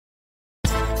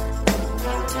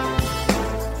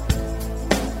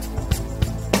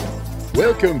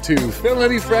Welcome to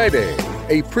Felony Friday,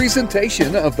 a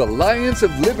presentation of the Lions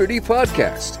of Liberty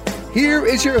podcast. Here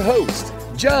is your host,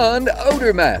 John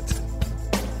Odermatt.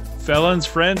 Felons,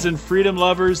 friends, and freedom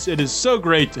lovers, it is so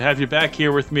great to have you back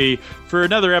here with me for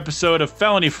another episode of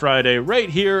Felony Friday, right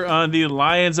here on the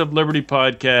Lions of Liberty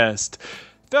podcast.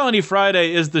 Felony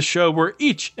Friday is the show where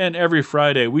each and every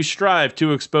Friday we strive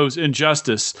to expose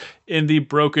injustice in the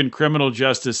broken criminal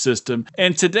justice system.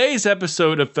 And today's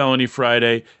episode of Felony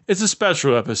Friday is a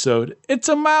special episode. It's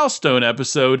a milestone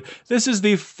episode. This is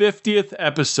the 50th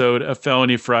episode of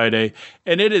Felony Friday,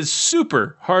 and it is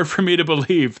super hard for me to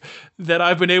believe that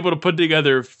I've been able to put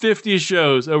together 50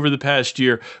 shows over the past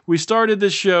year. We started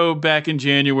this show back in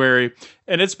January,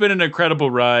 and it's been an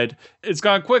incredible ride. It's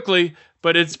gone quickly,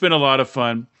 but it's been a lot of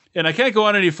fun. And I can't go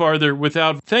on any farther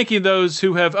without thanking those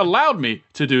who have allowed me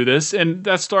to do this. And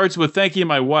that starts with thanking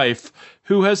my wife,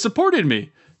 who has supported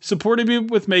me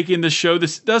with making this show.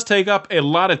 This does take up a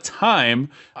lot of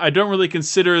time. I don't really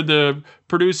consider the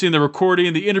producing, the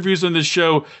recording, the interviews on this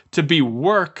show to be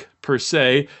work per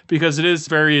se, because it is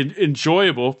very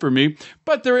enjoyable for me.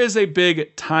 But there is a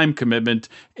big time commitment.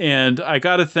 And I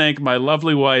got to thank my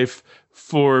lovely wife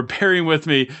for bearing with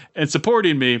me and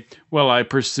supporting me while I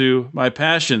pursue my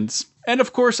passions. And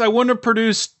of course, I wouldn't have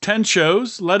produced 10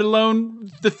 shows, let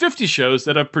alone the 50 shows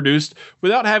that I've produced,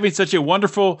 without having such a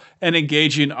wonderful and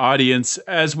engaging audience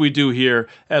as we do here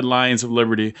at Lions of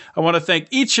Liberty. I want to thank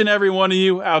each and every one of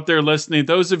you out there listening.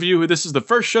 Those of you who this is the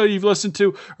first show you've listened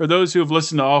to, or those who have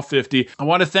listened to all 50, I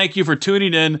want to thank you for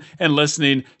tuning in and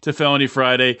listening to Felony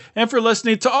Friday, and for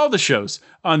listening to all the shows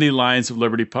on the Lions of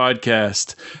Liberty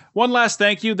podcast. One last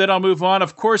thank you, then I'll move on.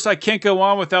 Of course, I can't go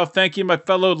on without thanking my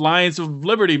fellow Lions of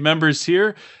Liberty members here.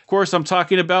 Of course, I'm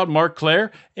talking about Mark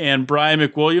Clare and Brian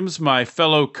McWilliams, my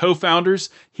fellow co-founders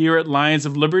here at Lions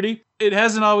of Liberty. It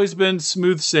hasn't always been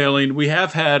smooth sailing. We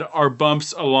have had our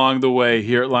bumps along the way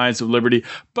here at Lions of Liberty,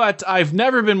 but I've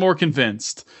never been more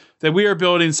convinced that we are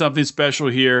building something special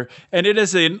here, and it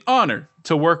is an honor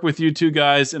to work with you two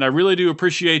guys, and I really do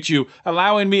appreciate you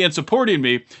allowing me and supporting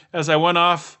me as I went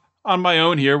off on my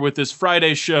own here with this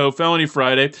Friday show, Felony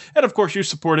Friday. And of course, you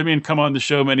supported me and come on the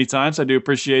show many times. I do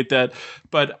appreciate that.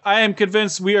 But I am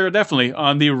convinced we are definitely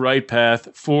on the right path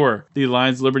for the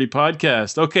Lions of Liberty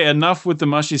podcast. Okay, enough with the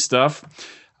mushy stuff.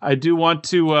 I do want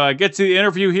to get to the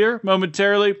interview here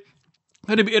momentarily. I'm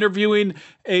going to be interviewing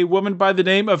a woman by the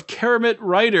name of Keramet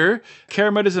Reiter.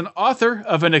 Keramet is an author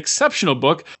of an exceptional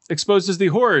book, exposes the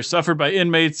horrors suffered by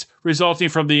inmates resulting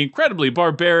from the incredibly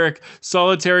barbaric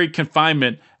solitary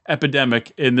confinement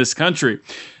epidemic in this country.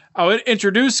 I'll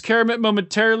introduce Keramet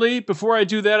momentarily. Before I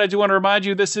do that, I do want to remind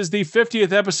you this is the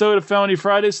 50th episode of Felony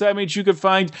Friday, so that means you can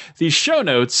find the show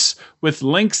notes with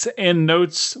links and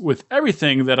notes with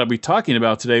everything that I'll be talking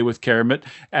about today with Keramet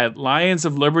at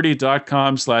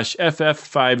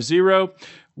lionsofliberty.com/ff50.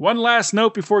 One last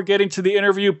note before getting to the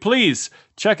interview, please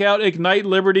check out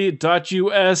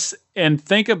igniteliberty.us and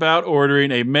think about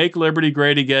ordering a Make Liberty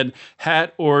Great Again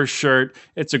hat or shirt.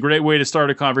 It's a great way to start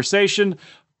a conversation.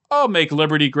 All Make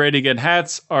Liberty Great Again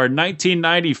hats are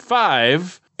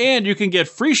 $19.95, and you can get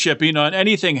free shipping on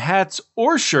anything hats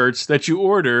or shirts that you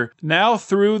order now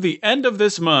through the end of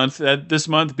this month, this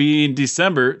month being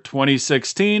December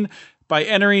 2016, by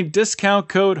entering discount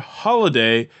code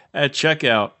HOLIDAY at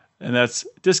checkout. And that's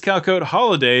discount code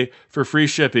HOLIDAY for free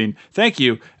shipping. Thank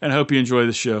you, and I hope you enjoy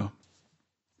the show.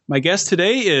 My guest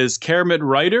today is Keramet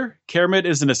Reiter. Keramet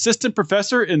is an assistant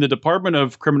professor in the Department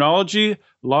of Criminology,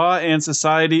 Law, and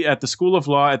Society at the School of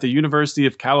Law at the University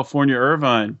of California,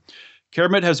 Irvine.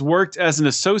 Keramet has worked as an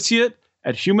associate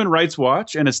at Human Rights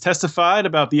Watch and has testified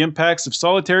about the impacts of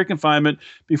solitary confinement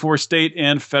before state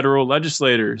and federal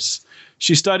legislators.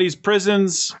 She studies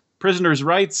prisons, prisoners'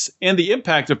 rights, and the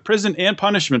impact of prison and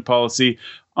punishment policy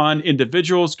on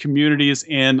individuals, communities,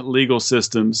 and legal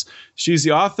systems. She's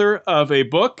the author of a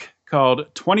book called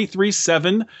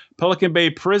 23/7, Pelican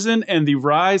Bay Prison and the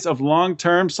Rise of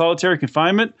Long-Term Solitary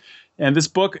Confinement. And this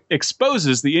book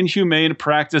exposes the inhumane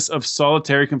practice of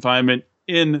solitary confinement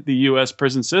in the U.S.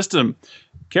 prison system.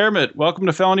 Keramet, welcome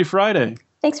to Felony Friday.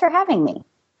 Thanks for having me.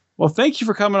 Well, thank you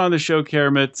for coming on the show,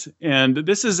 Keramet. And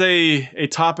this is a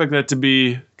topic that, to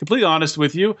be completely honest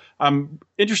with you, I'm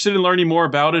interested in learning more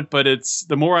about it, but it's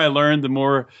the more I learn, the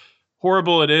more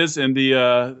horrible it is, and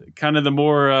the kind of the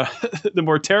more the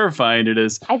more terrifying it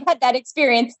is. I've had that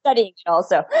experience studying it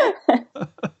also.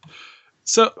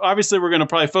 So obviously we're going to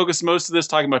probably focus most of this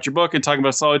talking about your book and talking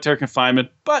about solitary confinement.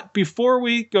 But before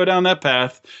we go down that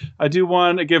path, I do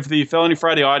want to give the Felony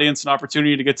Friday audience an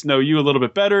opportunity to get to know you a little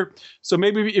bit better. So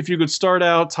maybe if you could start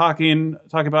out talking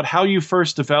about how you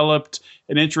first developed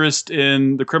an interest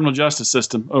in the criminal justice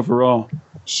system overall.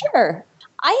 Sure.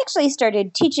 I actually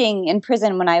started teaching in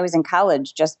prison when I was in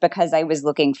college just because I was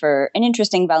looking for an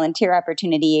interesting volunteer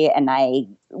opportunity and I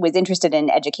was interested in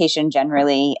education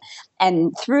generally.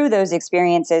 And through those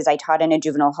experiences, I taught in a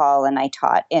juvenile hall and I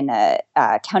taught in a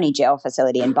county jail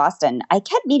facility in Boston. I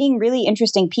kept meeting really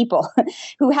interesting people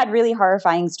who had really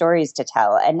horrifying stories to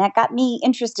tell. And that got me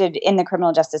interested in the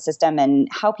criminal justice system and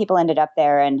how people ended up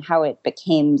there and how it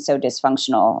became so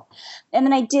dysfunctional. And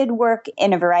then I did work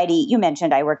in a variety. You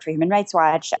mentioned I worked for Human Rights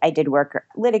Watch. I did work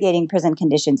litigating prison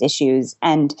conditions issues.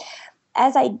 And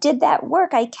as I did that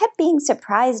work, I kept being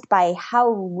surprised by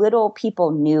how little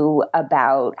people knew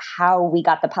about how we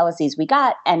got the policies we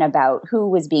got and about who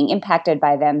was being impacted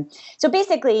by them. So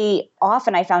basically,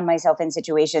 often I found myself in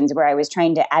situations where I was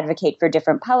trying to advocate for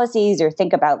different policies or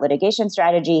think about litigation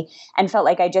strategy and felt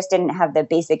like I just didn't have the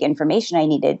basic information I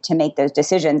needed to make those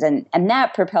decisions. And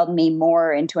that propelled me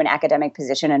more into an academic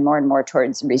position and more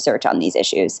towards research on these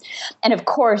issues. And of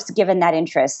course, given that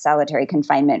interest, solitary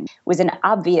confinement was an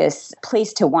obvious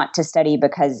place to want to study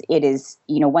because it is,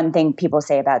 one thing people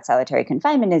say about solitary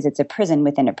confinement is it's a prison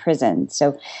within a prison.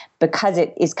 So because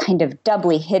it is kind of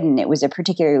doubly hidden, it was a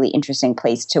particularly interesting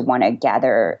place to want to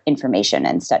gather information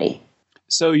and study.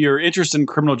 So your interest in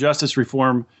criminal justice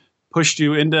reform pushed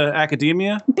you into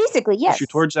academia? Basically, yes. Pushed you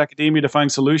towards academia to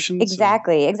find solutions?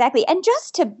 Exactly. And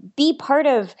just to be part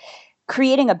of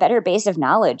creating a better base of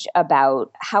knowledge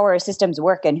about how our systems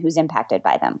work and who's impacted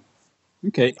by them.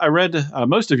 Okay. I read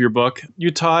most of your book. You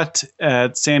taught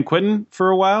at San Quentin for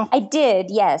a while? I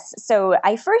did, yes. So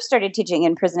I first started teaching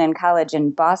in prison and college in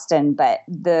Boston, but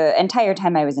the entire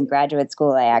time I was in graduate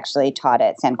school, I actually taught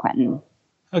at San Quentin.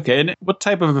 Okay. And what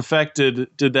type of effect did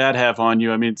that have on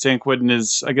you? I mean, San Quentin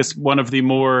is, I guess, one of the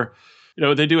more,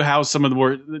 they do house some of the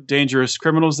more dangerous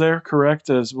criminals there, correct?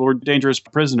 As more dangerous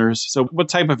prisoners. So what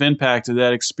type of impact did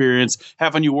that experience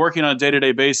have on you working on a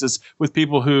day-to-day basis with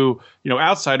people who,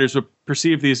 outsiders would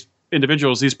perceive these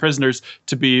individuals, these prisoners,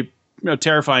 to be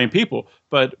terrifying people?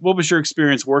 But what was your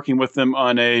experience working with them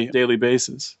on a daily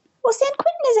basis? Well, San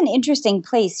Quentin is an interesting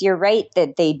place. You're right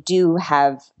that they do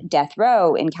have death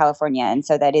row in California, and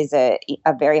so that is a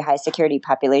very high security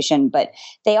population. But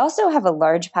they also have a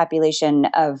large population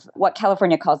of what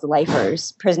California calls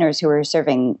lifers, prisoners who are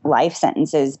serving life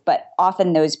sentences. But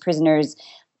often those prisoners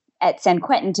at San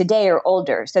Quentin today are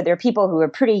older. So they're people who are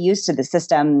pretty used to the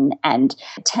system and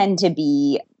tend to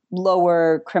be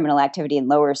lower criminal activity and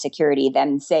lower security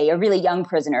than, say, a really young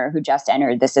prisoner who just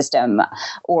entered the system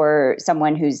or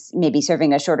someone who's maybe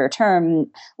serving a shorter term.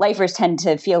 Lifers tend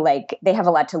to feel like they have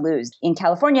a lot to lose. In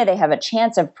California, they have a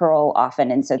chance of parole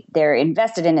often, and so they're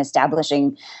invested in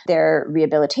establishing their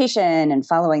rehabilitation and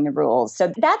following the rules. So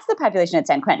that's the population at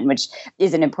San Quentin, which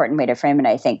is an important way to frame it,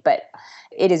 I think. But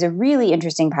it is a really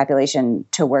interesting population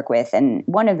to work with. And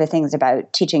one of the things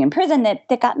about teaching in prison that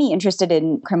got me interested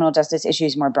in criminal justice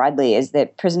issues more broadly is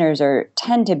that prisoners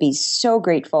tend to be so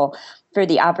grateful for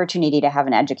the opportunity to have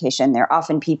an education. They're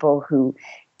often people who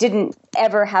didn't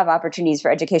ever have opportunities for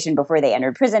education before they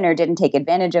entered prison or didn't take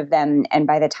advantage of them. And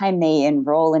by the time they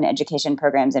enroll in education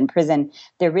programs in prison,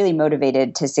 they're really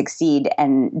motivated to succeed.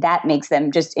 And that makes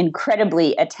them just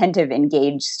incredibly attentive,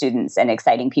 engaged students and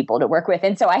exciting people to work with.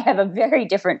 And so I have a very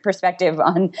different perspective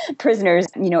on prisoners.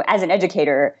 As an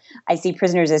educator, I see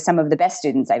prisoners as some of the best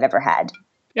students I've ever had.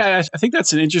 Yeah, I think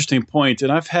that's an interesting point. And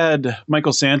I've had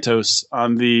Michael Santos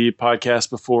on the podcast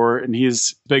before, and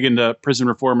he's big into prison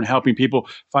reform and helping people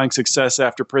find success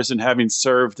after prison, having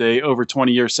served a over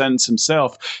 20-year sentence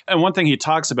himself. And one thing he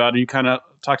talks about, and you kind of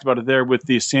talked about it there with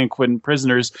the San Quentin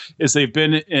prisoners, is they've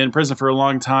been in prison for a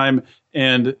long time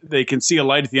and they can see a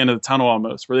light at the end of the tunnel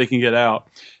almost where they can get out.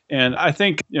 And I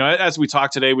think, as we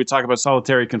talk today, we talk about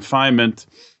solitary confinement.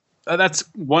 That's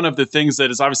one of the things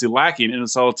that is obviously lacking in a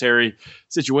solitary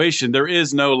situation. There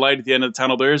is no light at the end of the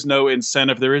tunnel. There is no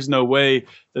incentive. There is no way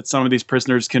that some of these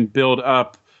prisoners can build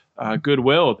up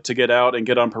goodwill to get out and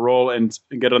get on parole and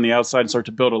get on the outside and start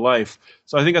to build a life.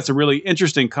 So I think that's a really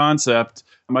interesting concept.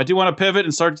 I do want to pivot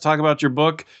and start to talk about your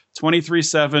book,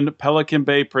 23-7 Pelican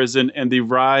Bay Prison and the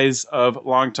Rise of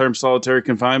Long-Term Solitary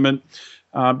Confinement.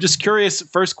 Just curious,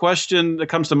 first question that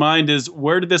comes to mind is,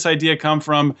 where did this idea come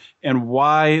from and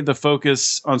why the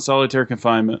focus on solitary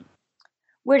confinement?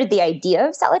 Where did the idea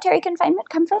of solitary confinement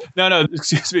come from? No,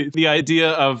 excuse me. The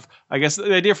idea of, I guess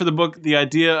the idea for the book, the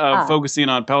idea of focusing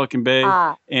on Pelican Bay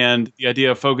and the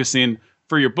idea of focusing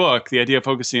for your book, the idea of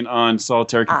focusing on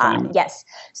solitary confinement. Yes.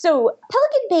 So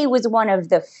Pelican Bay was one of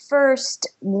the first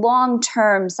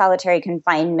long-term solitary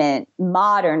confinement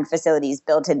modern facilities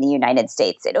built in the United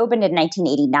States. It opened in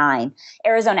 1989.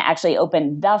 Arizona actually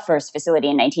opened the first facility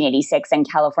in 1986, and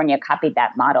California copied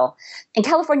that model. In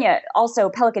California, also,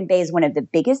 Pelican Bay is one of the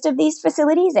biggest of these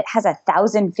facilities. It has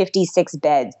 1,056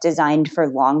 beds designed for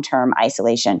long-term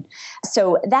isolation.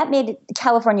 So that made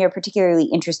California a particularly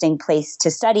interesting place to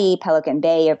study, Pelican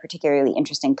Bay a particularly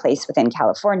interesting place within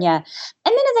California. And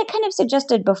then, as I kind of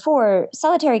suggested before,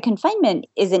 solitary confinement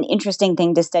is an interesting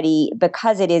thing to study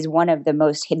because it is one of the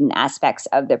most hidden aspects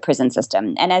of the prison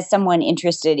system. And as someone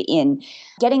interested in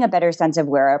getting a better sense of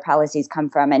where our policies come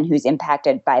from and who's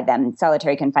impacted by them,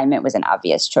 solitary confinement was an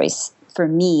obvious choice for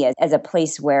me as a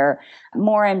place where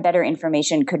more and better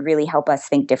information could really help us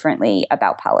think differently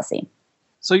about policy.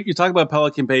 So you talk about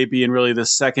Pelican Bay being really the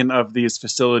second of these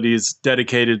facilities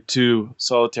dedicated to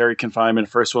solitary confinement,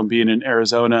 first one being in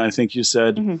Arizona, I think you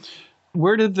said. Mm-hmm.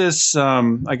 Where did this,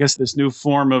 this new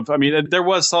form of, there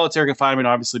was solitary confinement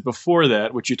obviously before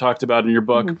that, which you talked about in your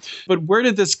book, but where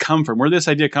did this come from? Where did this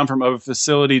idea come from of a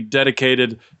facility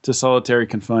dedicated to solitary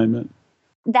confinement?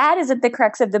 That is at the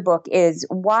crux of the book, is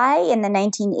why in the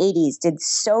 1980s did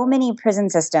so many prison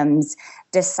systems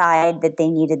decide that they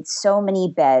needed so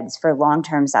many beds for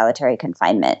long-term solitary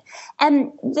confinement?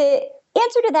 And the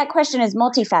answer to that question is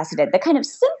multifaceted. The kind of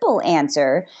simple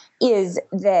answer is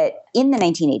that in the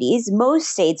 1980s, most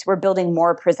states were building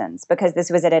more prisons because this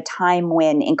was at a time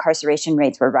when incarceration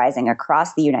rates were rising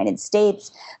across the United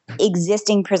States.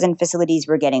 Existing prison facilities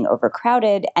were getting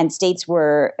overcrowded, and states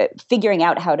were figuring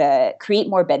out how to create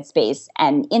more bed space.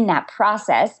 And in that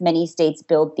process, many states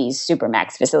built these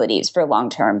supermax facilities for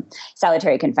long-term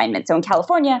solitary confinement. So in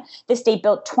California, the state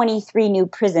built 23 new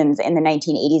prisons in the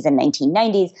 1980s and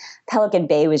 1990s. Pelican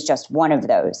Bay was just one of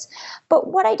those. But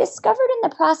what I discovered in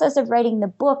the process of writing the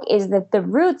book is that the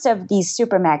roots of these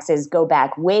supermaxes go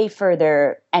back way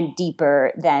further and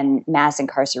deeper than mass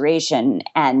incarceration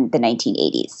and the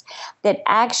 1980s. That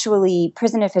actually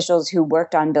prison officials who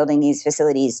worked on building these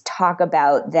facilities talk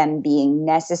about them being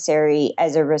necessary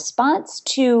as a response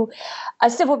to a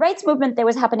civil rights movement that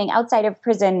was happening outside of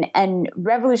prison and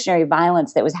revolutionary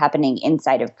violence that was happening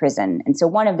inside of prison. And so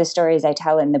one of the stories I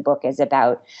tell in the book is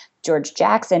about George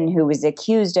Jackson, who was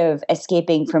accused of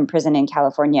escaping from prison in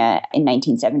California in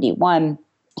 1971.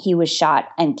 He was shot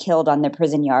and killed on the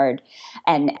prison yard.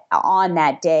 And on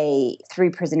that day, 3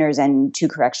 prisoners and 2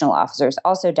 correctional officers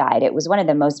also died. It was one of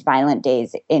the most violent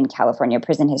days in California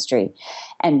prison history.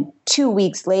 And 2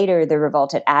 weeks later, the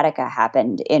revolt at Attica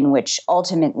happened, in which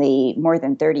ultimately more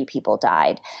than 30 people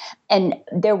died. And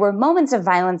there were moments of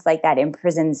violence like that in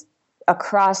prisons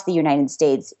across the United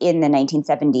States in the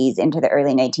 1970s into the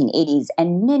early 1980s,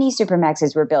 and many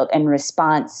supermaxes were built in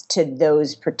response to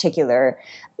those particular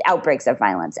outbreaks of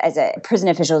violence, as prison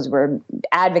officials were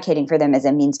advocating for them as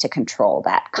a means to control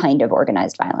that kind of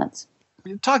organized violence.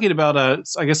 Talking about,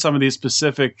 some of these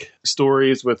specific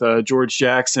stories with George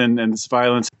Jackson and this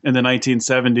violence in the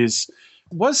 1970s,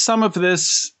 was some of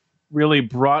this really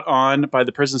brought on by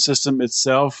the prison system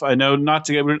itself? I know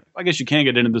I guess you can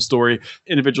get into the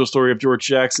individual story of George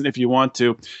Jackson if you want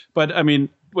to. But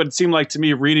what it seemed like to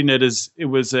me reading it is it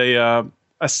was a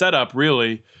setup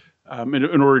really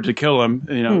in order to kill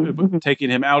him, taking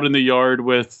him out in the yard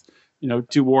with,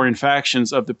 2 warring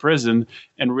factions of the prison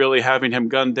and really having him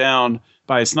gunned down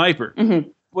by a sniper. Mm-hmm.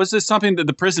 Was this something that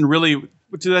the prison really,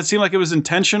 did that seem like it was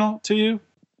intentional to you?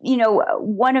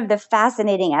 One of the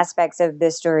fascinating aspects of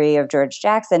this story of George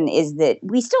Jackson is that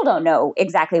we still don't know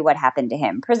exactly what happened to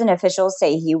him. Prison officials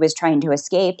say he was trying to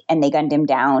escape and they gunned him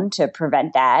down to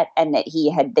prevent that, and that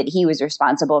he was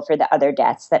responsible for the other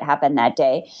deaths that happened that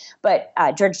day. But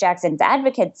George Jackson's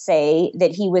advocates say that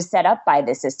he was set up by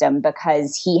the system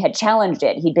because he had challenged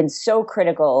it. He'd been so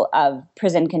critical of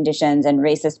prison conditions and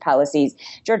racist policies.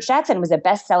 George Jackson was a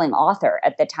best-selling author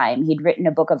at the time. He'd written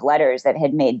a book of letters that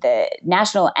had made the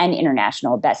national and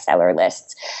international bestseller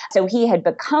lists. So he had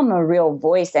become a real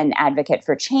voice and advocate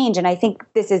for change. And I think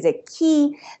this is a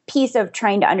key piece of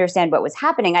trying to understand what was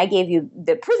happening. I gave you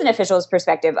the prison officials'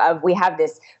 perspective of we have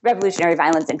this revolutionary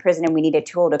violence in prison and we need a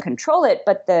tool to control it.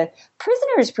 But the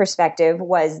prisoners' perspective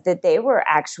was that they were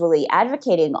actually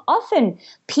advocating, often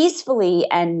peacefully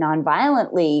and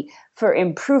nonviolently, for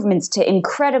improvements to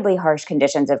incredibly harsh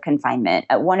conditions of confinement.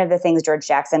 One of the things George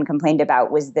Jackson complained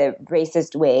about was the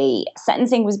racist way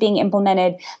sentencing was being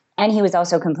implemented. And he was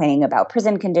also complaining about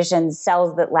prison conditions,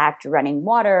 cells that lacked running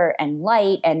water and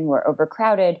light and were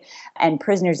overcrowded, and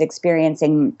prisoners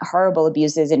experiencing horrible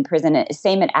abuses in prison.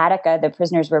 Same at Attica, the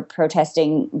prisoners were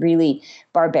protesting really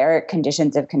barbaric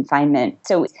conditions of confinement.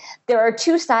 So there are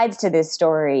two sides to this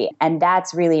story, and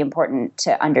that's really important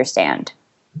to understand.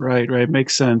 Right.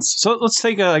 Makes sense. So let's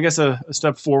take, a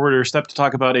step forward or a step to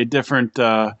talk about a different,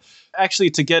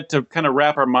 actually to get to kind of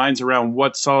wrap our minds around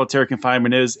what solitary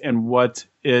confinement is and what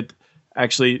a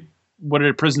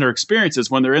prisoner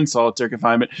experiences when they're in solitary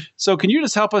confinement. So can you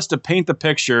just help us to paint the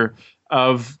picture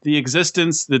of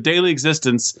the daily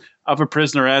existence of a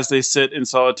prisoner as they sit in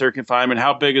solitary confinement?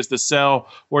 How big is the cell?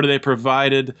 What are they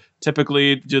provided?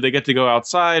 Typically, do they get to go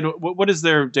outside? What is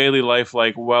their daily life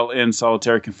like while in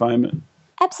solitary confinement?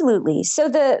 Absolutely. So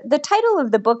the title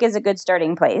of the book is a good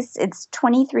starting place. It's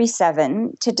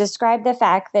 23/7 to describe the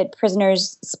fact that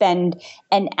prisoners spend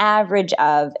an average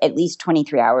of at least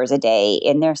 23 hours a day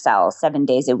in their cell, 7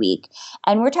 days a week.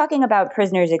 And we're talking about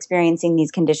prisoners experiencing these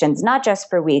conditions not just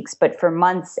for weeks, but for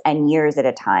months and years at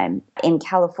a time. In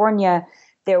California,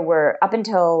 there were, up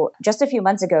until just a few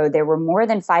months ago, there were more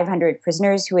than 500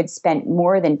 prisoners who had spent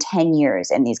more than 10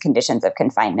 years in these conditions of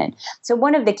confinement. So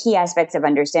one of the key aspects of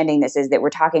understanding this is that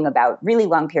we're talking about really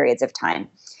long periods of time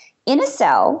in a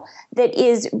cell that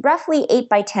is roughly 8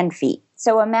 by 10 feet.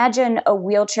 So imagine a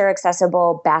wheelchair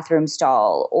accessible bathroom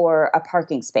stall or a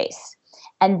parking space.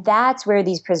 And that's where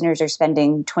these prisoners are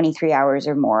spending 23 hours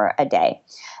or more a day.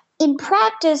 In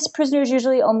practice, prisoners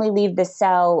usually only leave the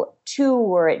cell 2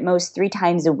 or at most 3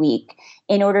 times a week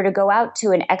in order to go out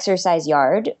to an exercise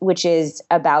yard, which is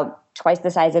about twice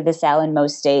the size of the cell in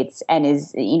most states and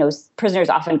is, prisoners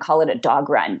often call it a dog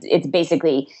run. It's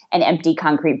basically an empty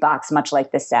concrete box, much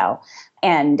like the cell.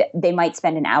 And they might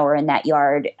spend an hour in that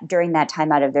yard. During that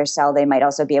time out of their cell, they might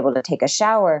also be able to take a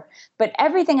shower. But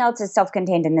everything else is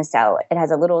self-contained in the cell. It has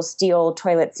a little steel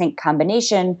toilet sink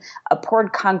combination, a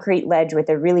poured concrete ledge with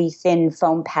a really thin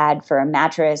foam pad for a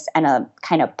mattress, and a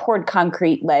kind of poured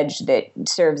concrete ledge that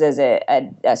serves as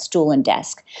a stool and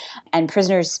desk. And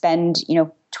prisoners spend,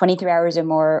 23 hours or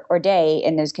more or day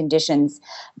in those conditions.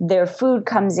 Their food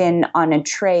comes in on a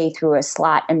tray through a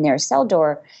slot in their cell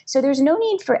door. So there's no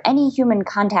need for any human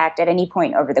contact at any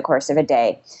point over the course of a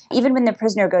day. Even when the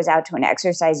prisoner goes out to an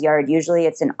exercise yard, usually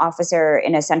it's an officer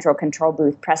in a central control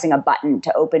booth pressing a button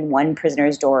to open one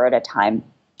prisoner's door at a time.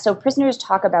 So prisoners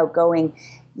talk about going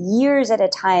years at a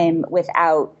time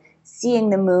without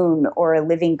seeing the moon or a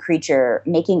living creature,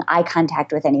 making eye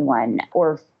contact with anyone,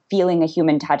 or feeling a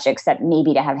human touch, except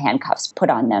maybe to have handcuffs put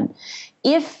on them.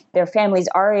 If their families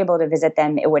are able to visit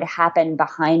them, it would happen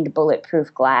behind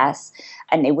bulletproof glass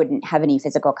and they wouldn't have any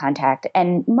physical contact.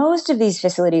 And most of these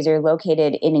facilities are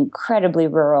located in incredibly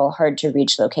rural, hard to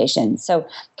reach locations. So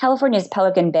California's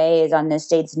Pelican Bay is on the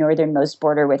state's northernmost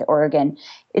border with Oregon.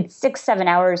 It's 6-7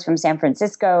 hours from San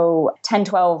Francisco,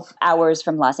 10-12 hours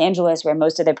from Los Angeles, where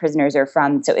most of the prisoners are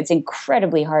from. So it's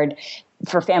incredibly hard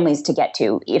for families to get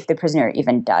to if the prisoner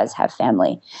even does have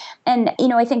family. And,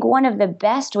 I think one of the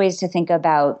best ways to think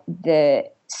about the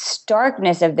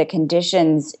starkness of the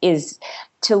conditions is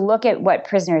to look at what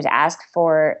prisoners asked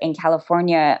for in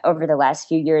California over the last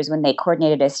few years when they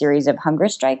coordinated a series of hunger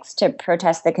strikes to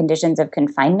protest the conditions of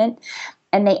confinement.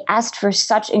 And they asked for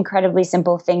such incredibly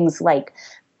simple things like,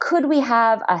 could we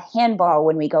have a handball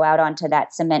when we go out onto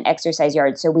that cement exercise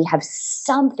yard so we have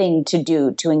something to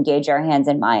do to engage our hands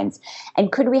and minds?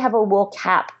 And could we have a wool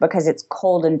cap because it's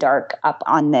cold and dark up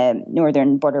on the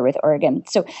northern border with Oregon?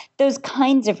 So those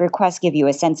kinds of requests give you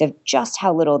a sense of just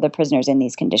how little the prisoners in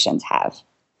these conditions have.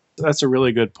 That's a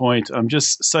really good point.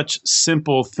 Just such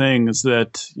simple things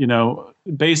that,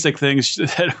 basic things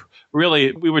that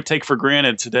really we would take for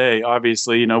granted today,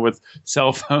 obviously, with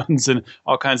cell phones and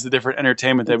all kinds of different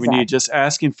entertainment that we need. Just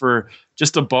asking for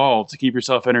just a ball to keep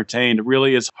yourself entertained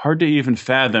really is hard to even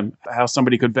fathom how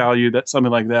somebody could value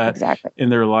something like that in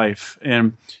their life.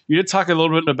 And you did talk a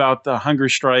little bit about the hunger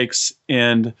strikes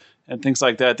and things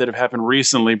like that have happened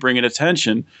recently, bringing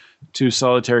attention to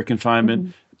solitary confinement.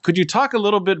 Mm-hmm. Could you talk a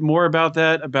little bit more about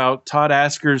that, about Todd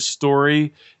Asker's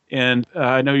story? And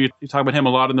I know you talk about him a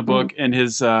lot in the book, and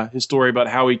his story about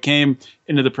how he came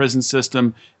into the prison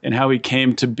system and how he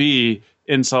came to be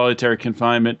in solitary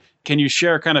confinement. Can you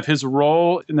share kind of his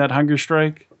role in that hunger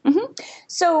strike? Mm-hmm.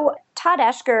 So Todd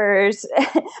Eschger's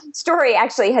story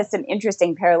actually has some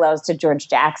interesting parallels to George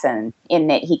Jackson in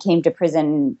that he came to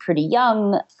prison pretty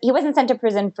young. He wasn't sent to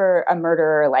prison for a murder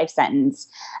or a life sentence.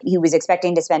 He was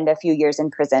expecting to spend a few years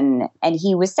in prison, and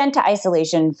he was sent to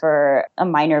isolation for a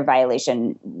minor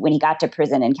violation when he got to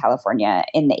prison in California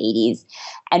in the 80s.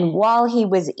 And while he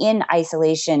was in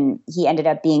isolation, he ended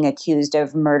up being accused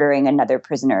of murdering another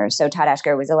prisoner. So Todd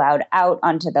Eschger was allowed out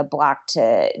onto the block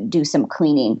to do some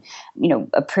cleaning,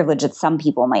 a privilege that some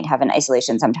people might have in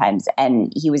isolation sometimes.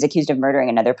 And he was accused of murdering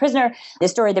another prisoner. The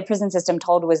story the prison system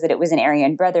told was that it was an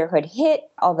Aryan Brotherhood hit,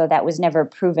 although that was never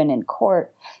proven in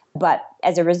court. But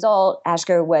as a result,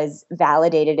 Eschger was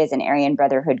validated as an Aryan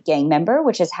Brotherhood gang member,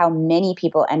 which is how many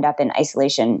people end up in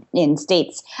isolation in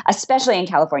states, especially in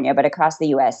California, but across the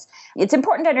U.S. It's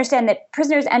important to understand that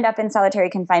prisoners end up in solitary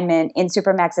confinement in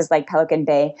supermaxes like Pelican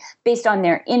Bay based on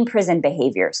their in-prison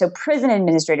behavior. So prison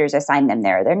administrators assign them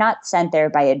there. They're not sent there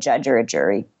by a judge or a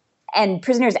jury. And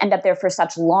prisoners end up there for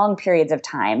such long periods of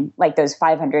time, like those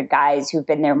 500 guys who've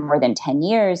been there more than 10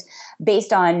 years,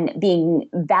 based on being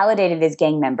validated as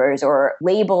gang members or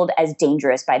labeled as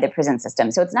dangerous by the prison system.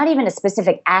 So it's not even a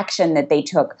specific action that they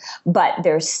took, but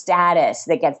their status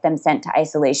that gets them sent to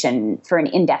isolation for an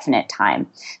indefinite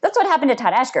time. That's what happened to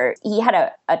Todd Eschger. He had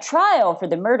a trial for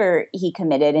the murder he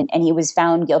committed, and he was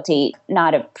found guilty,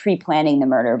 not of pre-planning the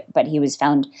murder, but he was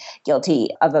found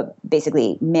guilty of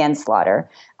basically manslaughter.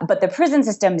 But the prison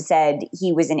system said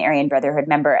he was an Aryan Brotherhood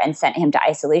member and sent him to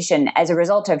isolation as a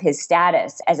result of his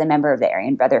status as a member of the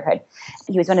Aryan Brotherhood.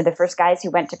 He was one of the first guys who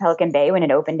went to Pelican Bay when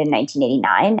it opened in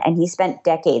 1989, and he spent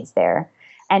decades there.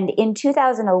 And in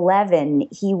 2011,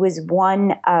 he was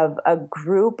one of a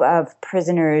group of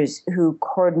prisoners who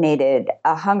coordinated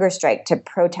a hunger strike to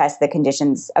protest the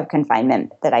conditions of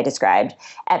confinement that I described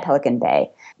at Pelican Bay.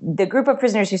 The group of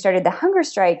prisoners who started the hunger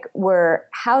strike were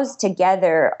housed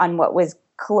together on what was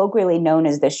colloquially known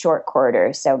as the short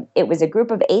corridor. So it was a group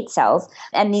of 8 cells,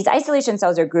 and these isolation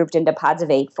cells are grouped into pods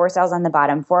of 8, 4 cells on the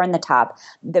bottom, 4 on the top.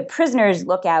 The prisoners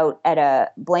look out at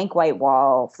a blank white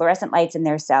wall, fluorescent lights in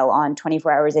their cell on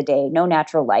 24 hours a day, no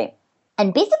natural light.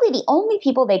 And basically the only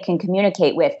people they can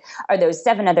communicate with are those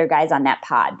 7 other guys on that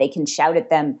pod. They can shout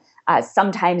at them.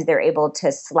 Sometimes they're able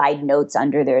to slide notes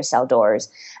under their cell doors.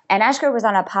 And Eschger was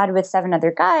on a pod with 7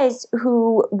 other guys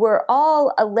who were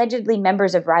all allegedly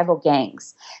members of rival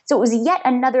gangs. So it was yet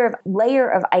another layer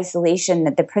of isolation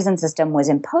that the prison system was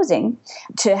imposing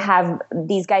to have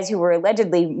these guys who were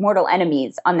allegedly mortal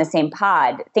enemies on the same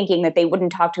pod, thinking that they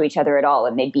wouldn't talk to each other at all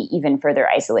and they'd be even further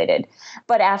isolated.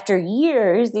 But after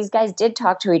years, these guys did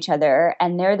talk to each other,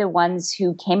 and they're the ones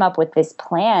who came up with this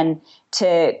plan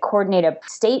to coordinate a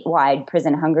statewide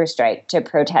prison hunger strike to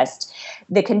protest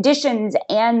the conditions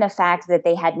and the fact that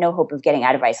they had no hope of getting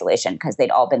out of isolation because they'd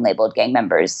all been labeled gang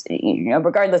members,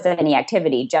 regardless of any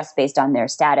activity, just based on their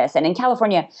status. And in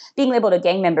California, being labeled a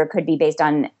gang member could be based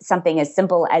on something as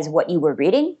simple as what you were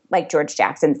reading, like George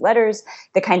Jackson's letters,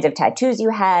 the kinds of tattoos you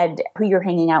had, who you're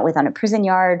hanging out with on a prison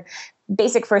yard.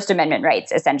 Basic First Amendment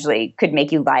rights essentially could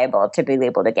make you liable to be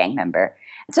labeled a gang member.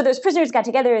 So those prisoners got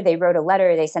together, they wrote a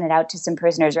letter, they sent it out to some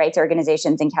prisoners' rights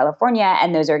organizations in California,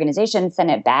 and those organizations sent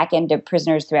it back into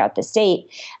prisoners throughout the state.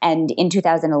 And in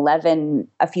 2011,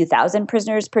 a few thousand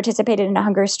prisoners participated in a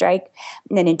hunger strike.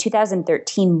 And then in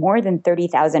 2013, more than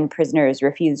 30,000 prisoners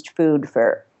refused food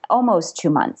for almost 2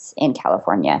 months in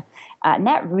California. And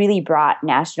that really brought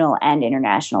national and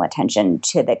international attention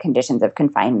to the conditions of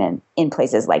confinement in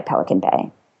places like Pelican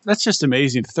Bay. That's just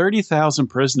amazing. 30,000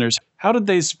 prisoners. How did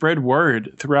they spread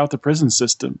word throughout the prison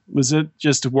system? Was it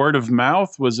just word of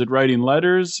mouth? Was it writing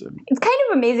letters? It's kind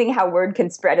of amazing how word can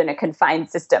spread in a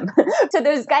confined system. So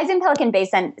those guys in Pelican Bay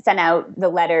sent out the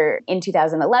letter in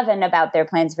 2011 about their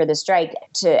plans for the strike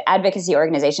to advocacy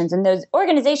organizations, and those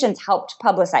organizations helped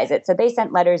publicize it. So they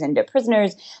sent letters into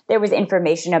prisoners. There was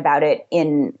information about it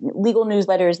in legal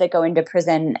newsletters that go into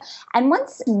prison. And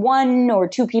once 1 or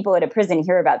 2 people at a prison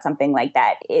hear about something like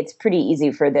that, it's pretty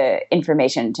easy for the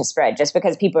information to spread just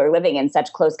because people are living in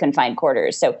such close confined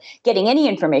quarters. So getting any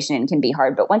information in can be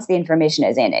hard, but once the information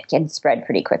is in, it can spread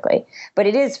pretty quickly. But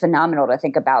it is phenomenal to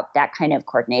think about that kind of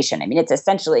coordination. I mean, it's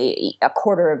essentially a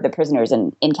quarter of the prisoners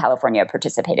in California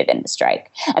participated in the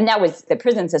strike. And that was the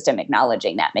prison system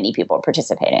acknowledging that many people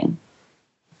participating.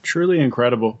 Truly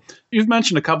incredible. You've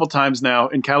mentioned a couple times now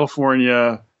in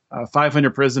California,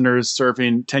 500 prisoners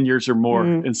serving 10 years or more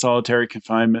in solitary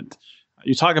confinement.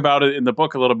 You talk about it in the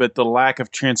book a little bit, the lack of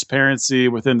transparency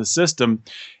within the system.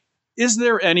 Is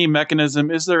there any mechanism,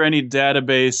 is there any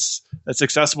database that's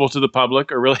accessible to the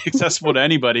public or really accessible to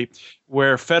anybody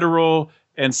where federal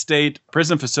and state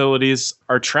prison facilities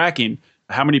are tracking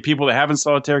how many people they have in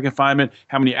solitary confinement,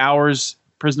 how many hours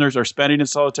prisoners are spending in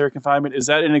solitary confinement? Is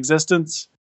that in existence?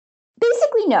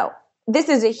 Basically, no. This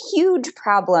is a huge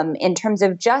problem in terms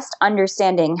of just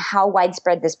understanding how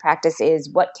widespread this practice is,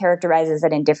 what characterizes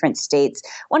it in different states.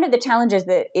 One of the challenges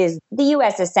that is the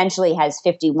U.S. essentially has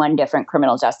 51 different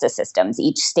criminal justice systems.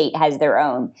 Each state has their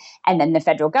own, and then the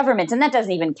federal governments. And that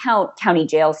doesn't even count county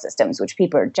jail systems, which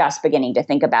people are just beginning to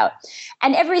think about.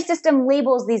 And every system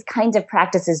labels these kinds of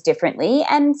practices differently,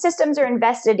 and systems are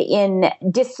invested in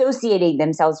dissociating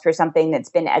themselves for something that's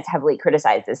been as heavily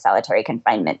criticized as solitary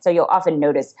confinement. So you'll often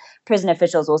notice prison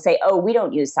officials will say, oh, we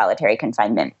don't use solitary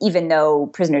confinement, even though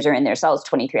prisoners are in their cells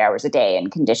 23 hours a day in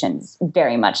conditions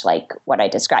very much like what I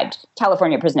described.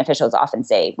 California prison officials often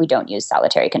say, we don't use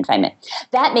solitary confinement.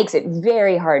 That makes it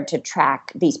very hard to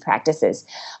track these practices.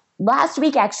 Last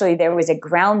week, actually, there was a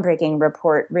groundbreaking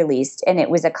report released, and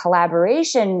it was a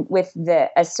collaboration with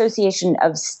the Association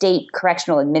of State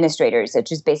Correctional Administrators,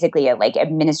 which is basically a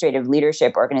administrative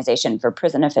leadership organization for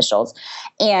prison officials,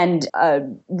 and a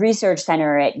research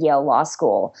center at Yale Law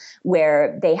School,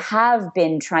 where they have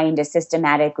been trying to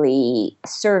systematically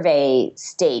survey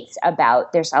states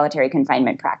about their solitary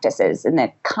confinement practices. And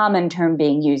the common term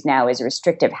being used now is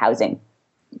restrictive housing,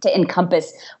 to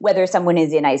encompass whether someone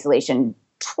is in isolation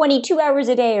 22 hours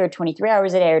a day or 23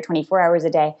 hours a day or 24 hours a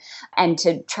day, and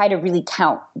to try to really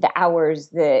count the hours,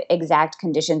 the exact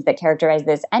conditions that characterize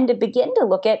this, and to begin to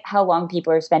look at how long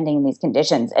people are spending in these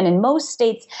conditions. And in most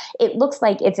states, it looks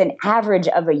like it's an average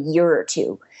of a year or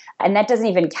two. And that doesn't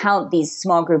even count these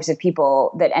small groups of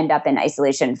people that end up in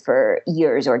isolation for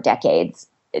years or decades.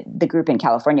 The group in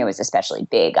California was especially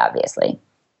big, obviously.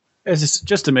 It's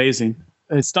just amazing.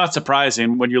 It's not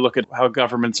surprising when you look at how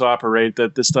governments operate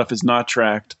that this stuff is not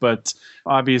tracked, but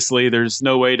obviously there's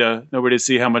no way to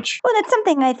see how much. Well, that's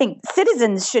something I think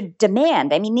citizens should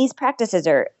demand. I mean, these practices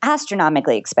are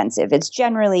astronomically expensive. It's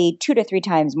generally 2 to 3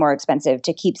 times more expensive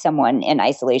to keep someone in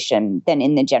isolation than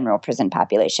in the general prison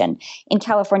population. In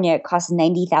California, it costs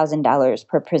 $90,000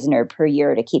 per prisoner per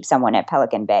year to keep someone at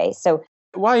Pelican Bay. So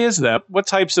why is that? What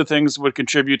types of things would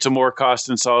contribute to more cost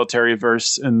in solitary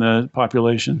versus in the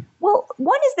population? Well,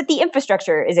 one is that the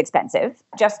infrastructure is expensive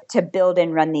just to build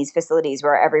and run these facilities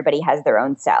where everybody has their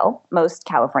own cell. Most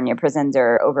California prisons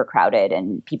are overcrowded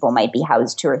and people might be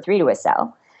housed 2 or 3 to a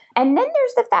cell. And then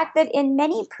there's the fact that in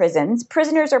many prisons,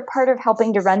 prisoners are part of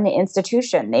helping to run the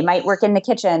institution. They might work in the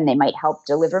kitchen. They might help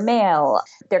deliver mail.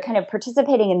 They're kind of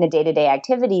participating in the day-to-day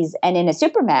activities. And in a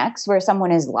supermax, where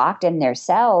someone is locked in their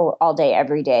cell all day,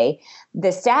 every day,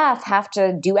 the staff have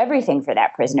to do everything for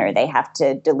that prisoner. They have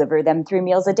to deliver them 3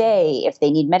 meals a day. If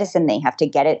they need medicine, they have to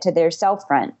get it to their cell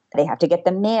front. They have to get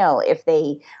the mail. If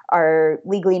they are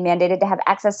legally mandated to have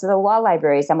access to the law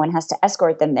library, someone has to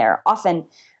escort them there. Often,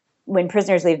 when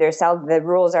prisoners leave their cell, the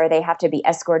rules are they have to be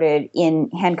escorted in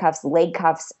handcuffs, leg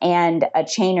cuffs, and a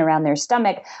chain around their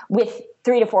stomach with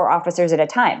 3 to 4 officers at a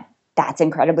time. That's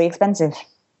incredibly expensive.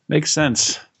 Makes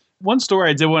sense. One story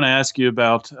I did want to ask you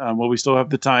about, while we still have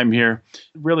the time here,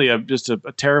 really just a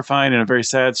terrifying and a very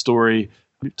sad story.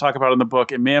 We talk about in the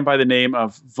book, a man by the name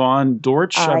of Von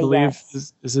Dortch, I believe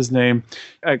is his name,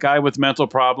 a guy with mental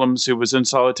problems who was in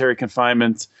solitary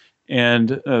confinement. And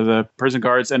the prison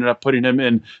guards ended up putting him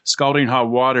in scalding hot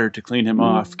water to clean him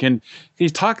off. Can you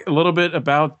talk a little bit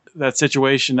about that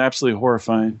situation? Absolutely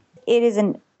horrifying. It is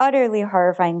an utterly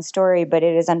horrifying story, but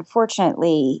it is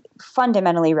unfortunately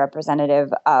fundamentally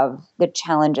representative of the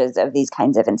challenges of these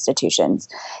kinds of institutions.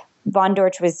 Von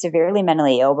Dortch was severely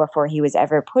mentally ill before he was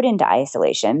ever put into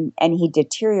isolation, and he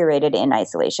deteriorated in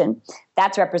isolation.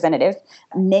 That's representative.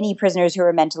 Many prisoners who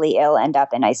are mentally ill end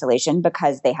up in isolation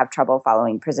because they have trouble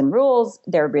following prison rules.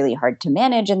 They're really hard to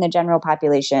manage in the general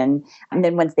population. And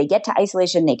then once they get to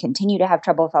isolation, they continue to have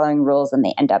trouble following rules and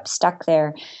they end up stuck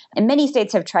there. And many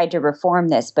states have tried to reform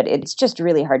this, but it's just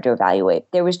really hard to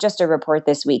evaluate. There was just a report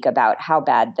this week about how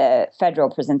bad the federal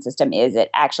prison system is at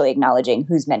actually acknowledging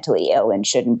who's mentally ill and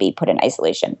shouldn't be put in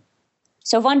isolation.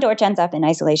 So Von Dortch ends up in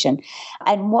isolation.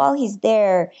 And while he's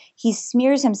there, he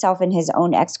smears himself in his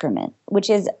own excrement, which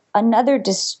is another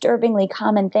disturbingly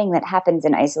common thing that happens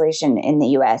in isolation in the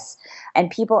U.S. And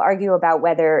people argue about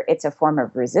whether it's a form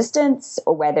of resistance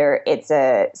or whether it's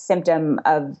a symptom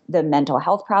of the mental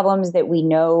health problems that we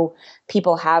know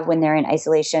people have when they're in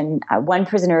isolation. One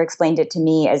prisoner explained it to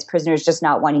me as prisoners just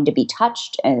not wanting to be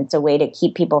touched, and it's a way to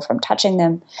keep people from touching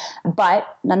them.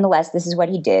 But nonetheless, this is what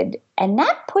he did. And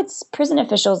that puts prison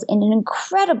officials in an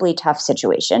incredibly tough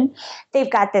situation.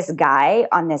 They've got this guy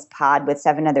on this pod with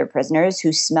 7 other prisoners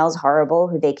who smell smells horrible,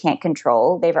 who they can't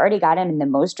control. They've already got him in the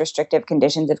most restrictive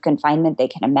conditions of confinement they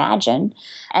can imagine.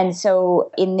 And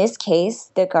so in this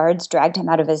case, the guards dragged him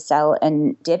out of his cell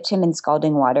and dipped him in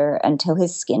scalding water until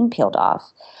his skin peeled off.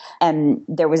 And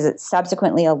there was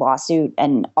subsequently a lawsuit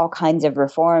and all kinds of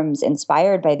reforms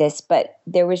inspired by this. But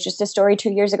there was just a story 2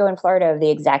 years ago in Florida of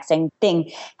the exact same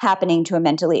thing happening to a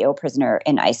mentally ill prisoner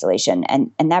in isolation.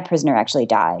 And that prisoner actually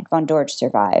died. Von Dorch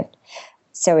survived.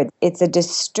 So it's a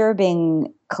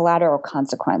disturbing collateral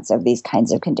consequence of these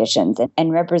kinds of conditions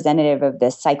and representative of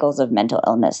the cycles of mental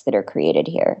illness that are created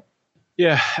here.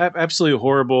 Yeah, absolutely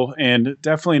horrible, and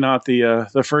definitely not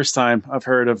the first time I've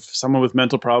heard of someone with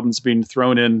mental problems being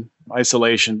thrown in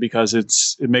isolation, because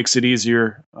it makes it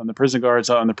easier on the prison guards,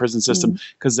 on the prison system,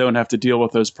 because they don't have to deal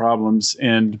with those problems.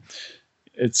 And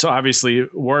it's obviously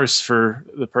worse for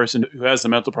the person who has the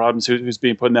mental problems, who's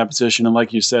being put in that position. And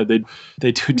like you said,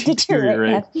 they do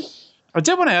deteriorate. I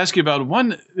did want to ask you about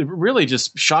one really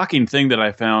just shocking thing that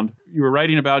I found. You were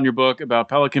writing about in your book about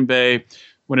Pelican Bay.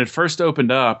 When it first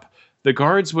opened up, the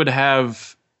guards would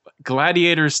have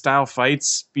gladiator-style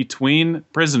fights between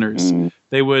prisoners.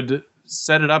 They would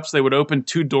set it up so they would open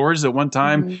two doors at one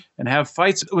time and have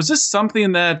fights. Was this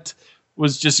something that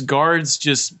was just guards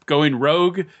just going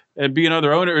rogue and being on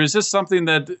their own? Or is this something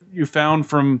that you found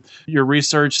from your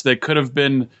research that could have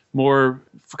been more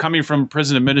coming from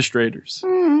prison administrators?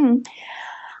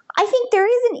 I think there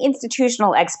is an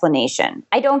institutional explanation.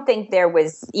 I don't think there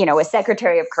was, a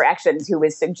Secretary of Corrections who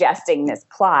was suggesting this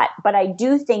plot, but I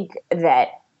do think that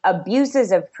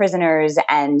abuses of prisoners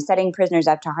and setting prisoners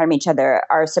up to harm each other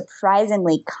are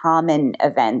surprisingly common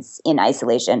events in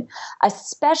isolation,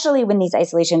 especially when these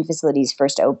isolation facilities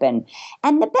first open.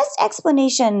 And the best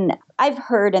explanation I've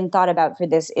heard and thought about for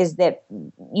this is that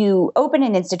you open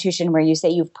an institution where you say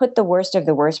you've put the worst of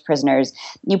the worst prisoners,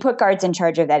 you put guards in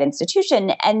charge of that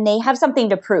institution, and they have something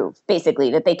to prove,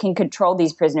 basically, that they can control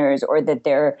these prisoners or that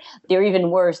they're even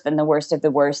worse than the worst of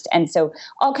the worst. And so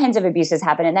all kinds of abuses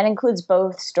happen, and that includes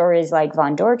both stories like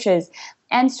Von Dorch's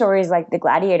and stories like the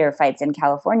gladiator fights in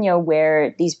California,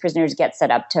 where these prisoners get set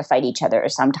up to fight each other,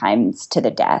 sometimes to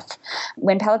the death.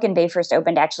 When Pelican Bay first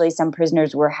opened, actually, some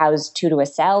prisoners were housed two to a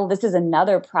cell. This is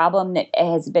another problem that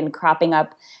has been cropping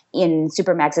up in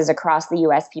supermaxes across the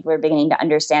U.S. People are beginning to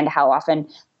understand how often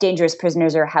dangerous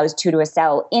prisoners are housed two to a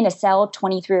cell, in a cell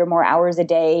 23 or more hours a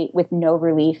day with no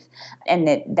relief, and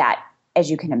that as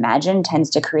you can imagine, tends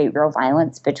to create real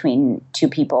violence between two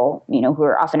people, who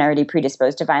are often already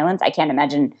predisposed to violence. I can't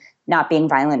imagine not being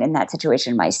violent in that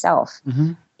situation myself.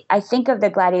 I think of the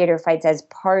gladiator fights as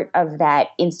part of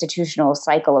that institutional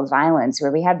cycle of violence,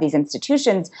 where we have these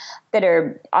institutions that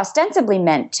are ostensibly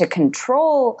meant to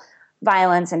control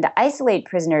violence and to isolate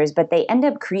prisoners, but they end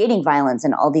up creating violence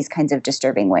in all these kinds of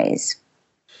disturbing ways.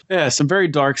 Yeah, some very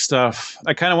dark stuff.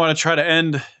 I kind of want to try to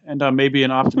end on maybe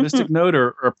an optimistic note or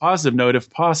a positive note if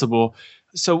possible.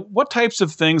 So what types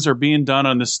of things are being done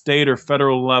on the state or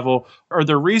federal level? Are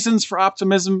there reasons for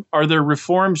optimism? Are there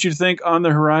reforms you think on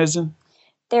the horizon?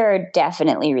 There are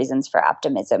definitely reasons for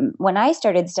optimism. When I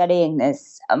started studying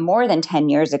this more than 10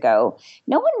 years ago,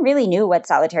 no one really knew what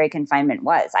solitary confinement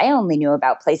was. I only knew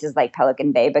about places like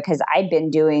Pelican Bay because I'd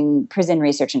been doing prison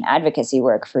research and advocacy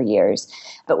work for years.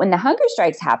 But when the hunger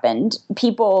strikes happened,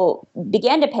 people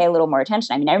began to pay a little more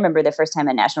attention. I mean, I remember the first time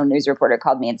a national news reporter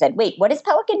called me and said, "Wait, what is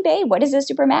Pelican Bay? What is a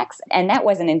supermax?" And that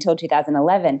wasn't until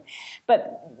 2011.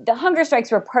 But the hunger strikes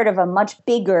were part of a much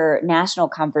bigger national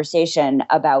conversation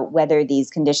about whether these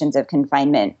conditions of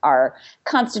confinement are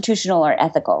constitutional or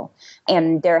ethical.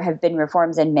 And there have been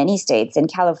reforms in many states. In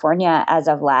California, as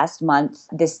of last month,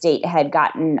 the state had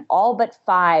gotten all but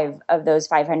 5 of those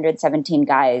 517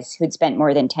 guys who'd spent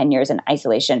more than 10 years in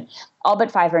isolation. All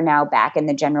but 5 are now back in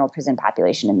the general prison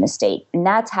population in the state. And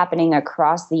that's happening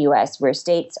across the U.S., where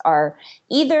states are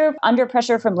either under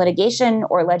pressure from litigation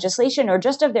or legislation or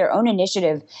just of their own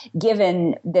initiative,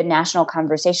 given the national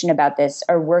conversation about this,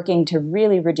 are working to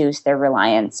really reduce their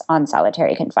reliance on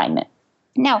solitary confinement.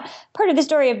 Now, part of the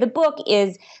story of the book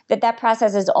is that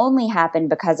process has only happened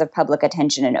because of public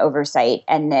attention and oversight,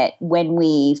 and that when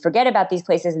we forget about these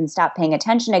places and stop paying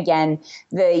attention again,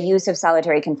 the use of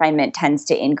solitary confinement tends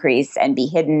to increase and be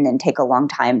hidden and take a long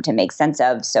time to make sense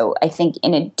of. So I think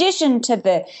in addition to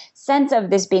the sense of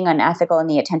this being unethical and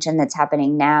the attention that's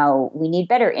happening now, we need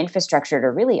better infrastructure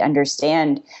to really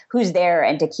understand who's there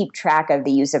and to keep track of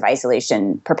the use of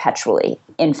isolation perpetually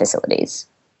in facilities.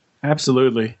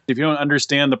 Absolutely. If you don't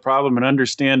understand the problem and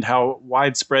understand how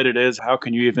widespread it is, how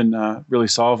can you even really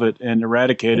solve it and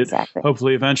eradicate it,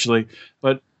 hopefully eventually.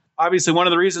 But obviously, one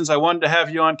of the reasons I wanted to have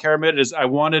you on, Keramet, is I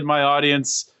wanted my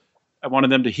audience I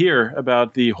wanted them to hear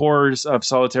about the horrors of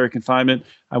solitary confinement.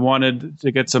 I wanted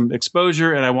to get some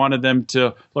exposure, and I wanted them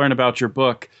to learn about your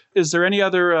book. Is there any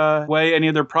other any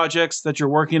other projects that you're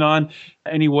working on?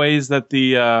 Any ways that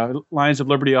the Lions of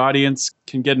Liberty audience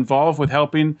can get involved with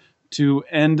helping to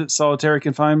end solitary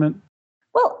confinement?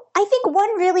 Well, I think one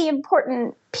really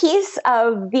important piece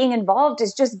of being involved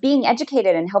is just being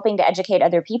educated and helping to educate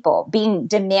other people, being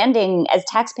demanding as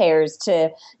taxpayers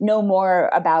to know more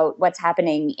about what's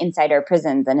happening inside our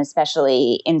prisons and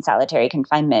especially in solitary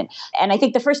confinement. And I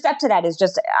think the first step to that is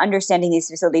just understanding these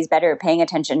facilities better, paying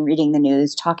attention, reading the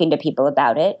news, talking to people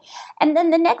about it. And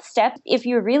then the next step, if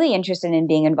you're really interested in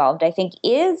being involved, I think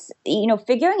is,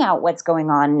 figuring out what's going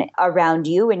on around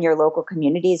you in your local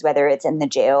communities, whether it's in the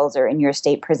jails or in your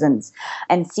state prisons,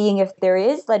 and seeing if there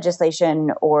is legislation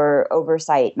or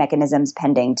oversight mechanisms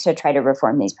pending to try to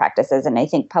reform these practices. And I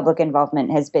think public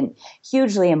involvement has been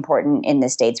hugely important in the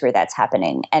states where that's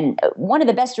happening. And one of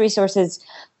the best resources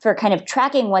for kind of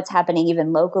tracking what's happening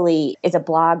even locally is a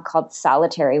blog called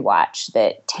Solitary Watch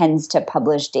that tends to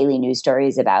publish daily news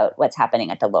stories about what's happening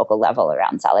at the local level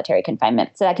around solitary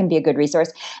confinement. So that can be a good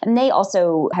resource. And they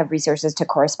also have resources to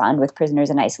correspond with prisoners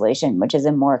in isolation, which is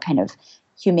a more kind of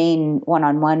humane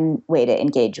one-on-one way to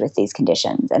engage with these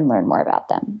conditions and learn more about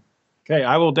them. Okay,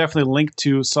 I will definitely link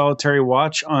to Solitary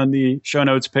Watch on the show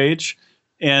notes page.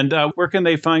 And where can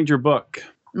they find your book?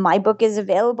 My book is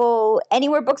available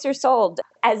anywhere books are sold.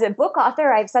 As a book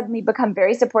author, I've suddenly become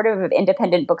very supportive of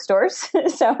independent bookstores.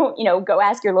 So, go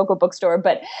ask your local bookstore.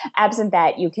 But absent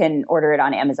that, you can order it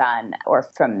on Amazon or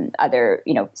from other,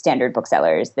 standard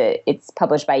booksellers. It's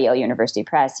published by Yale University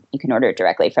Press. You can order it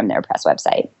directly from their press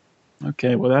website.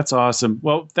 Okay, well, that's awesome.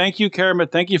 Well, thank you,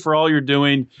 Keramet. Thank you for all you're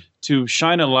doing to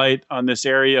shine a light on this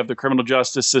area of the criminal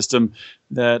justice system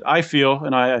that I feel,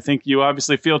 and I think you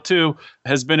obviously feel too,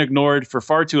 has been ignored for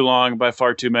far too long by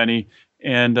far too many.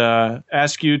 And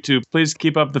ask you to please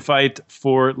keep up the fight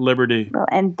for liberty. Well,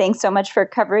 and thanks so much for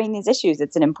covering these issues.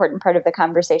 It's an important part of the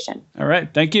conversation. All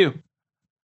right. Thank you.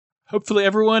 Hopefully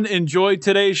everyone enjoyed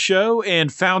today's show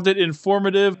and found it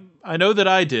informative. I know that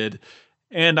I did.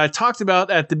 And I talked about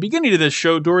at the beginning of this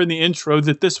show during the intro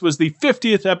that this was the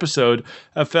 50th episode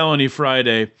of Felony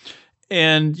Friday.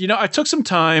 And, I took some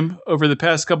time over the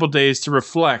past couple of days to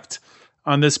reflect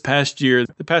on this past year,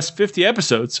 the past 50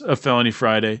 episodes of Felony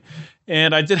Friday.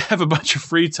 And I did have a bunch of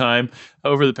free time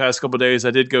over the past couple of days.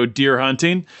 I did go deer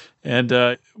hunting.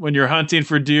 And when you're hunting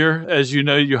for deer, as you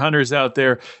know, you hunters out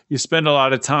there, you spend a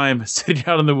lot of time sitting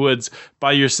out in the woods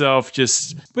by yourself,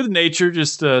 just with nature,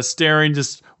 just staring,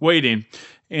 just waiting.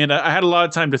 And I had a lot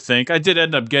of time to think. I did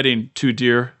end up getting 2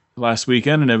 deer last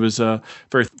weekend, and I was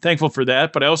very thankful for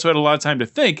that. But I also had a lot of time to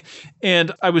think.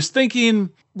 And I was thinking,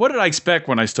 what did I expect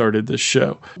when I started this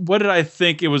show? What did I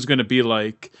think it was going to be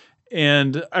like?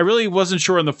 And I really wasn't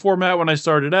sure on the format when I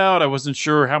started out. I wasn't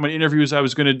sure how many interviews I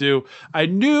was going to do. I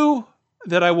knew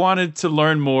that I wanted to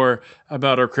learn more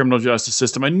about our criminal justice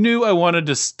system. I knew I wanted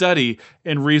to study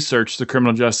and research the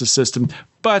criminal justice system,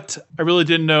 but I really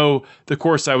didn't know the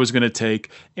course I was going to take.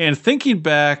 And thinking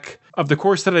back of the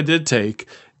course that I did take,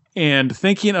 and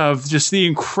thinking of just the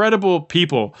incredible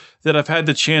people that I've had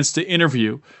the chance to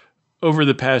interview over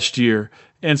the past year,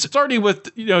 and starting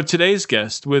with today's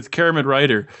guest, with Keramet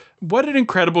Reiter. What an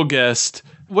incredible guest.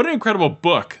 What an incredible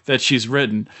book that she's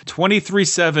written.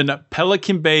 23/7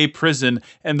 Pelican Bay Prison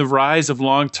and the Rise of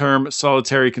Long-Term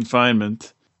Solitary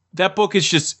Confinement. That book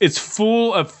is it's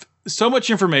full of so much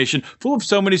information, full of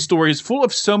so many stories, full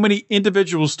of so many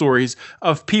individual stories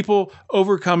of people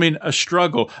overcoming a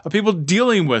struggle, of people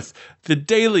dealing with the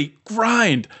daily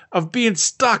grind of being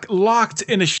stuck, locked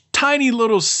in a tiny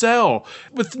little cell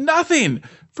with nothing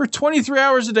for 23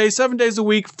 hours a day, 7 days a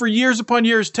week, for years upon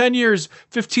years, 10 years,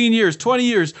 15 years, 20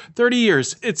 years, 30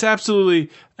 years. It's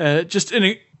absolutely just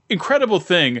an incredible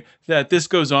thing that this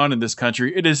goes on in this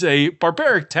country. It is a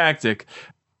barbaric tactic.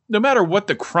 No matter what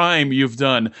the crime you've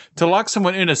done, to lock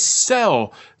someone in a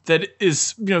cell that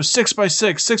is, 6 by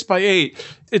 6, 6 by 8,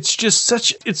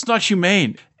 it's not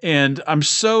humane. And I'm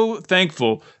so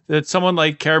thankful that someone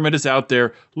like Keramet is out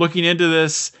there looking into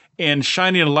this and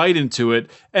shining a light into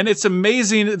it. And it's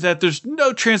amazing that there's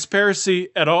no transparency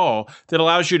at all that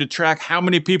allows you to track how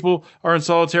many people are in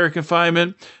solitary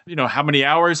confinement, how many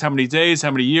hours, how many days, how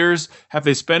many years have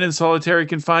they spent in solitary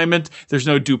confinement. There's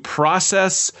no due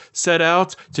process set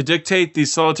out to dictate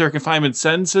these solitary confinement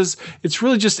sentences. It's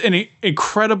really just an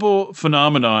incredible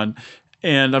phenomenon.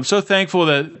 And I'm so thankful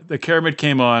that Keramet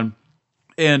came on.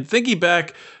 And thinking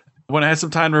back, when I had some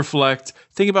time to reflect,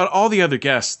 think about all the other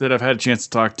guests that I've had a chance to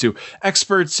talk to,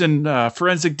 experts in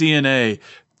forensic DNA,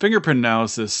 fingerprint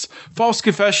analysis, false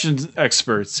confession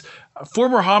experts,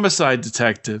 former homicide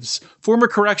detectives, former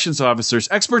corrections officers,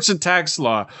 experts in tax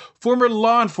law, former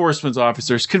law enforcement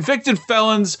officers, convicted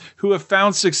felons who have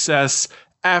found success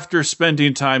after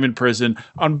spending time in prison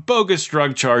on bogus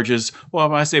drug charges. Well,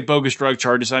 when I say bogus drug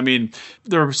charges, I mean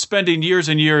they're spending years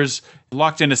and years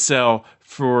locked in a cell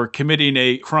for committing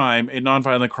a crime, a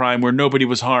nonviolent crime where nobody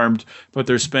was harmed, but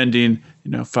they're spending,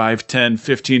 5, 10,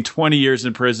 15, 20 years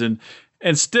in prison.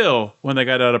 And still, when they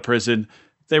got out of prison,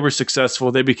 they were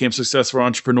successful. They became successful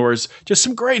entrepreneurs. Just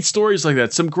some great stories like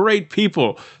that. Some great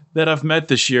people that I've met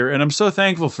this year. And I'm so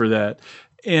thankful for that.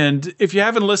 And if you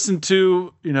haven't listened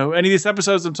to, any of these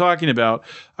episodes I'm talking about,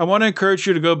 I want to encourage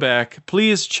you to go back.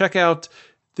 Please check out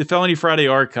the Felony Friday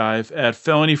archive at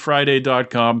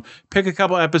felonyfriday.com. Pick a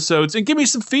couple episodes and give me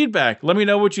some feedback. Let me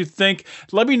know what you think.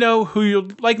 Let me know who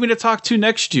you'd like me to talk to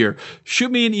next year. Shoot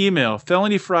me an email,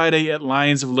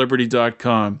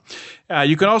 felonyfriday@lionsofliberty.com.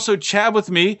 You can also chat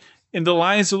with me in the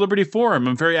Lions of Liberty Forum.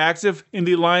 I'm very active in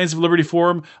the Lions of Liberty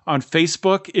Forum on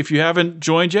Facebook. If you haven't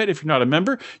joined yet, if you're not a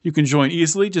member, you can join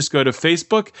easily. Just go to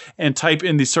Facebook and type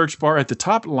in the search bar at the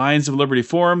top, Lions of Liberty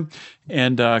Forum,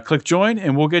 and click join,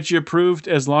 and we'll get you approved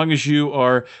as long as you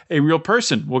are a real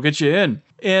person. We'll get you in.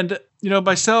 And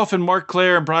myself and Mark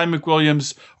Claire and Brian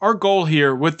McWilliams, our goal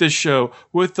here with this show,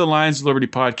 with the Lions of Liberty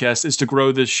podcast, is to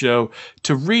grow this show,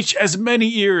 to reach as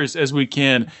many ears as we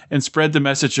can and spread the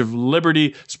message of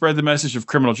liberty, spread the message of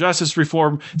criminal justice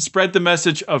reform, spread the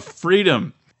message of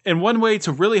freedom. And one way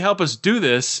to really help us do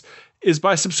this is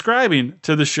by subscribing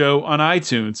to the show on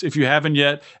iTunes if you haven't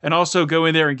yet, and also go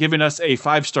in there and giving us a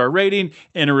 5-star rating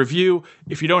and a review.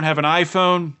 If you don't have an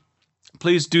iPhone,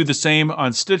 please do the same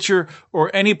on Stitcher or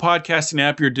any podcasting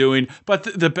app you're doing.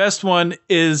 But the best one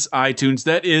is iTunes.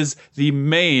 That is the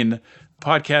main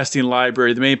podcasting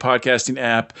library, the main podcasting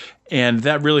app. And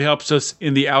that really helps us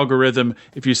in the algorithm.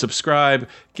 If you subscribe,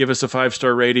 give us a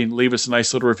 5-star rating, leave us a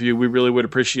nice little review. We really would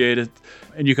appreciate it.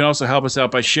 And you can also help us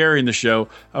out by sharing the show,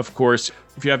 of course.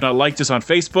 If you have not liked us on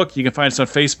Facebook, you can find us on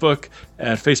Facebook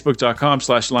at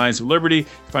facebook.com/Lions of Liberty.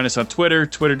 Find us on Twitter,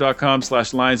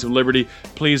 twitter.com/Lions of Liberty.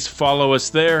 Please follow us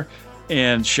there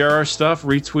and share our stuff,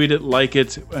 retweet it, like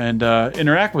it, and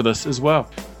interact with us as well.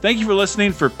 Thank you for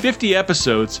listening for 50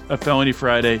 episodes of Felony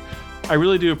Friday. I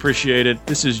really do appreciate it.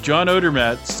 This is John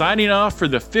Odermatt signing off for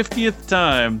the 50th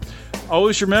time.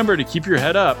 Always remember to keep your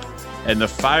head up and the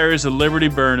fires of liberty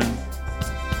burning.